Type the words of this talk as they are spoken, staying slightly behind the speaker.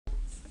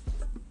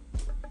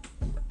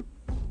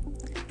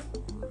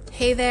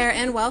Hey there,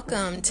 and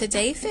welcome to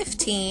day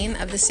 15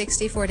 of the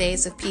 64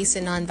 Days of Peace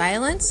and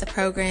Nonviolence, a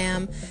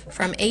program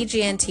from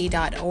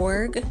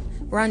agnt.org.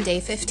 We're on day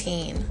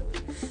 15.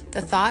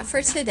 The thought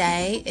for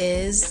today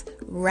is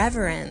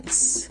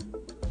reverence.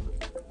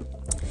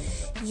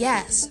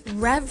 Yes,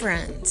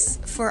 reverence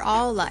for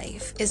all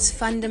life is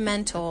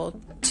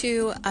fundamental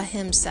to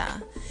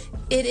ahimsa.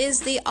 It is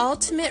the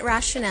ultimate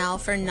rationale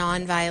for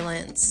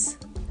nonviolence.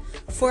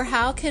 For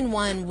how can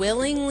one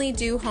willingly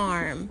do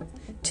harm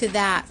to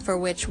that for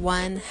which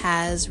one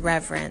has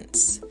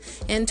reverence,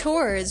 and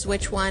towards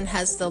which one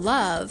has the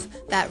love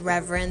that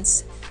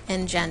reverence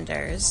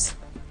engenders?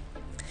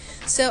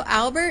 So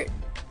Albert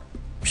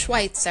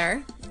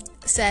Schweitzer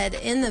said,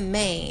 in the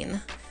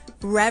main,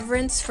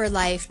 reverence for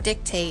life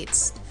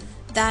dictates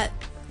that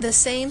the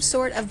same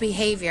sort of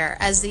behavior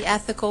as the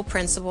ethical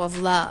principle of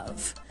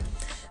love.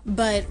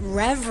 But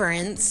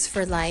reverence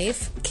for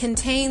life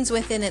contains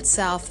within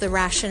itself the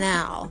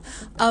rationale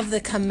of the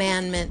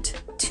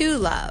commandment to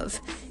love,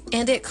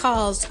 and it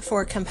calls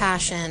for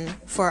compassion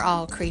for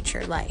all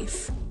creature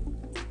life.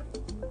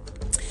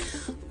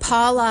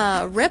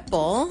 Paula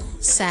Ripple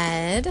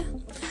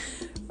said,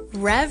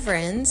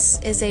 reverence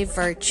is a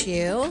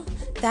virtue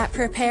that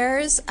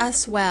prepares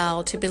us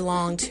well to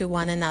belong to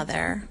one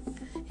another.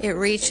 It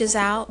reaches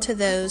out to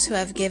those who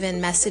have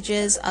given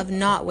messages of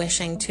not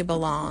wishing to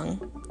belong.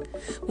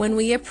 When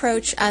we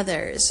approach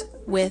others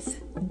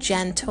with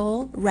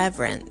gentle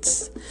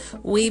reverence,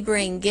 we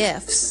bring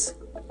gifts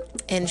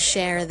and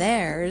share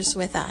theirs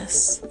with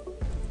us.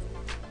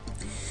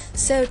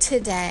 So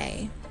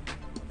today,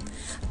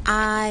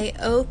 I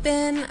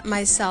open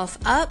myself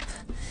up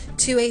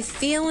to a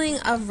feeling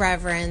of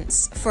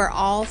reverence for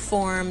all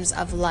forms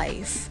of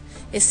life,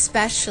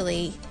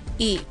 especially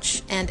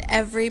each and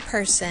every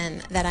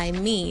person that I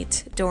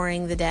meet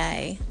during the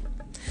day.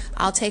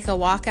 I'll take a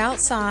walk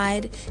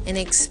outside and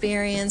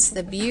experience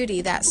the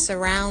beauty that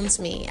surrounds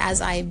me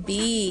as I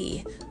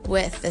be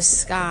with the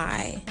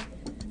sky,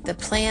 the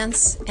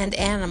plants and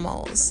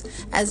animals,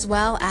 as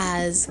well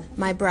as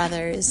my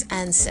brothers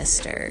and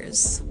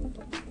sisters.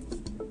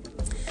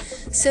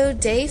 So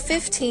day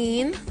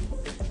 15,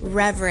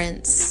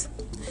 reverence.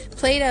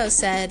 Plato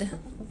said,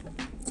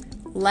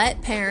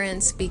 let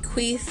parents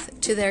bequeath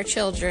to their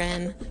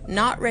children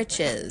not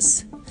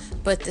riches,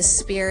 but the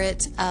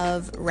spirit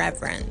of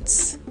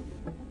reverence.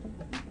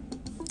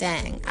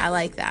 Dang, I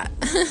like that.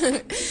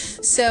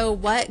 So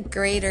what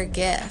greater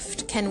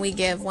gift can we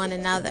give one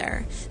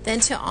another than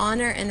to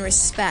honor and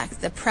respect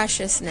the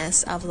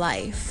preciousness of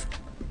life?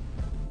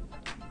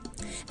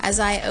 As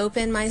I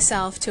open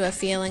myself to a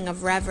feeling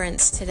of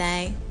reverence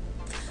today,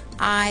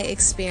 I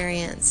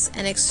experience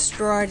an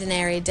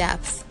extraordinary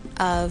depth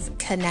of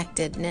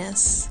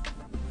connectedness.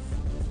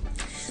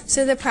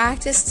 So the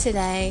practice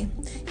today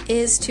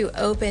is to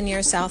open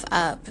yourself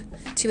up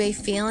to a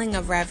feeling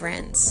of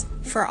reverence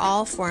for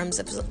all forms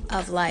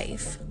of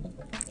life,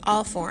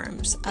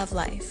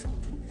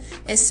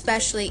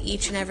 especially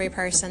each and every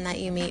person that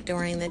you meet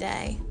during the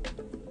day.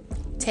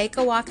 Take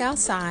a walk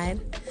outside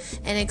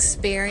and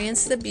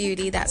experience the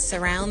beauty that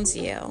surrounds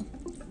you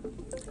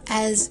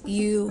as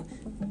you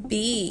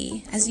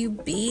be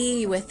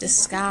with the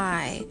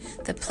sky,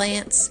 the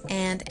plants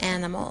and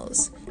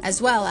animals,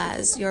 as well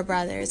as your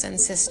brothers and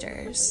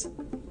sisters.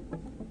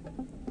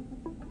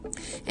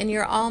 And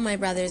you're all my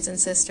brothers and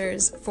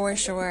sisters for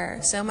sure.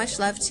 So much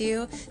love to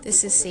you.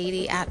 This is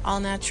Sadie at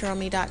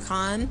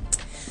allnaturalme.com.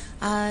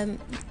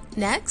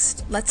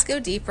 Next, let's go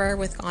deeper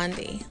with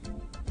Gandhi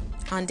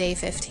on day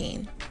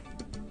 15.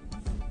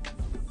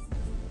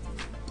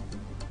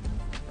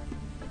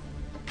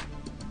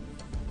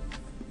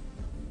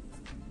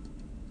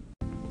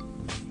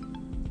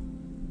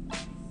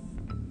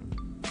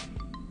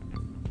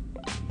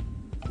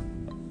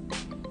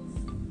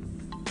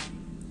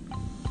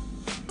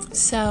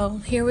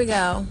 So here we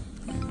go,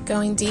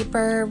 going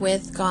deeper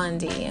with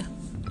Gandhi.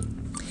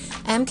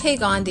 M.K.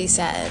 Gandhi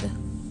said,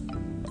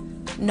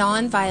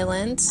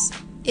 nonviolence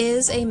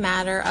is a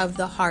matter of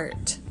the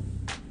heart.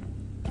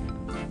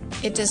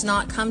 It does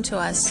not come to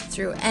us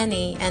through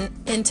any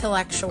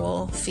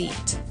intellectual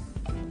feat.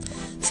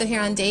 So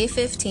here on day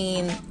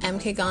 15,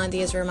 M.K.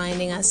 Gandhi is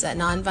reminding us that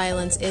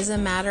nonviolence is a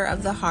matter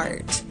of the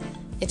heart.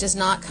 It does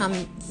not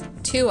come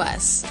to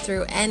us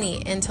through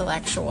any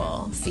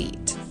intellectual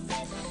feat.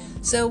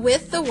 So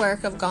with the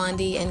work of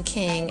Gandhi and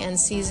King and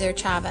Cesar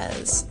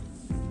Chavez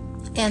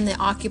and the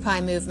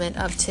Occupy movement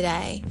of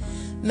today,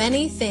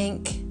 many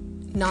think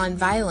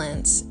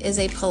nonviolence is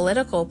a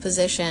political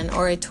position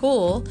or a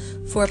tool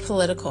for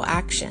political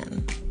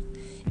action.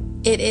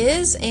 It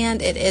is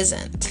and it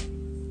isn't.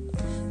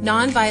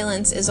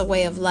 Nonviolence is a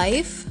way of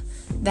life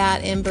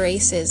that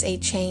embraces a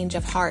change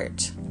of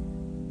heart,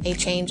 a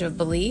change of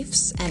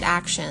beliefs and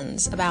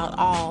actions about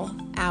all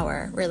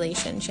our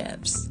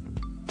relationships.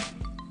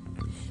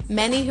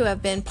 Many who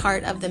have been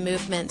part of the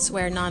movements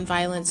where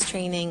nonviolence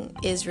training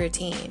is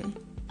routine.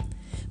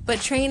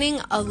 But training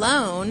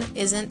alone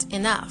isn't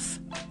enough.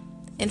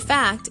 In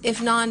fact, if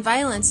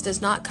nonviolence does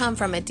not come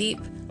from a deep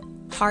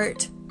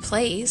heart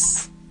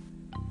place,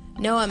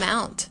 no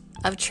amount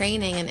of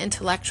training and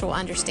intellectual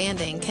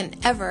understanding can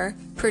ever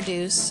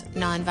produce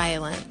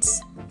nonviolence.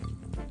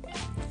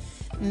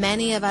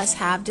 Many of us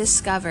have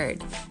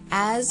discovered,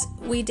 as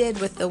we did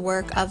with the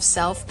work of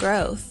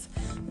self-growth,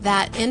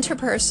 that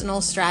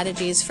interpersonal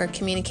strategies for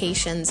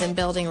communications and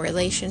building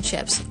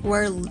relationships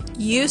were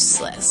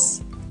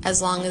useless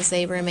as long as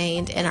they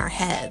remained in our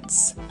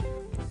heads,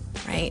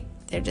 right?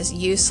 They're just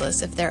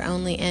useless if they're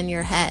only in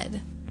your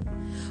head.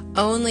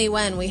 Only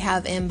when we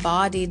have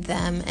embodied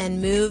them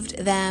and moved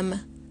them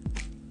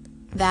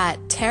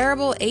that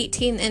terrible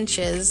 18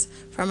 inches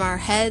from our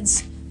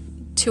heads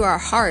to our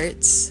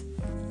hearts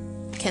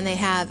can they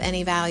have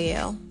any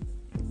value.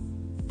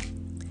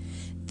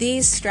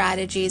 These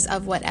strategies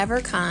of whatever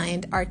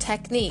kind are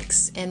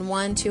techniques in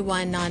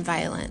one-to-one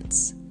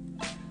nonviolence.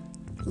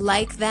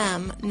 Like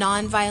them,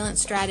 nonviolent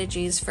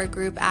strategies for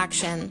group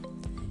action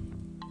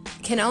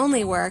can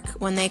only work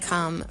when they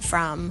come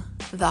from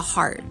the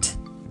heart.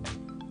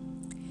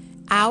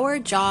 Our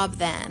job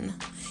then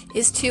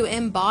is to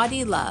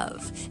embody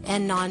love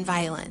and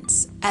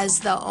nonviolence as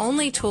the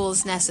only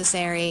tools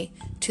necessary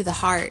to the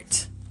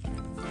heart,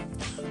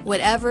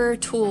 whatever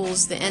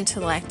tools the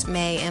intellect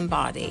may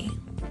embody.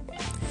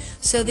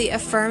 So the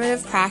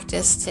affirmative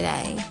practice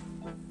today.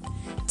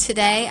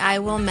 Today I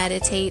will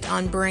meditate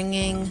on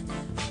bringing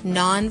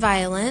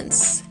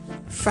nonviolence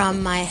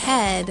from my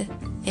head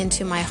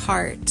into my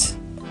heart,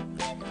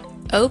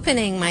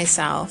 opening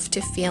myself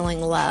to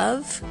feeling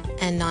love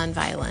and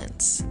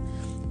nonviolence,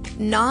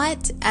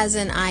 not as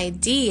an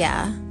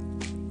idea,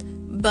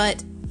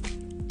 but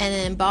an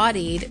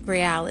embodied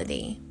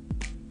reality.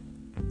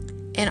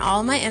 In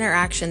all my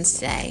interactions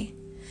today,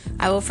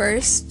 I will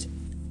first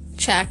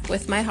check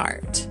with my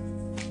heart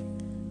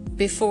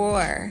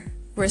before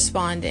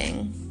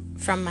responding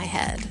from my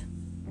head.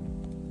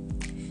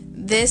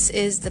 This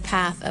is the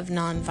path of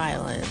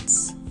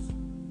nonviolence.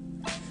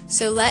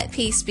 So let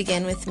peace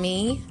begin with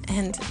me,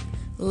 and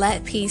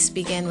let peace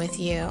begin with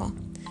you.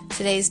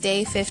 Today's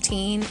day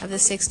 15 of the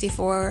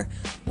 64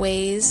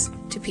 Ways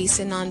to Peace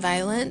and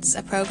Nonviolence,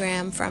 a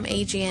program from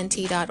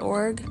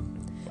agnt.org.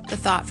 The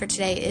thought for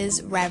today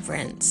is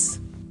reverence.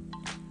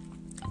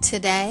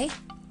 Today,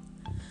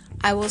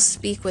 I will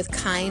speak with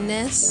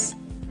kindness,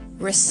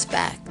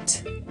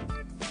 respect,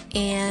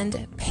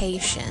 and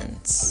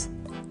patience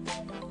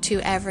to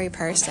every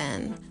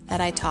person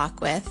that I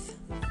talk with,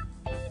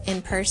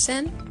 in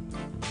person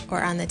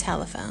or on the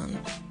telephone.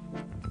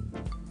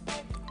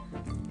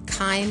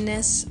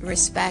 Kindness,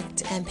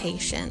 respect, and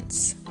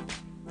patience.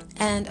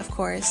 And of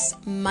course,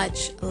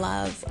 much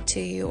love to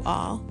you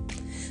all.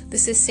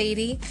 This is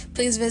Sadie.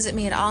 Please visit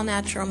me at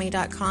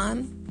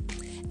allnaturalme.com,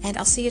 and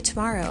I'll see you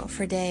tomorrow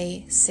for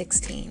day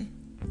 16.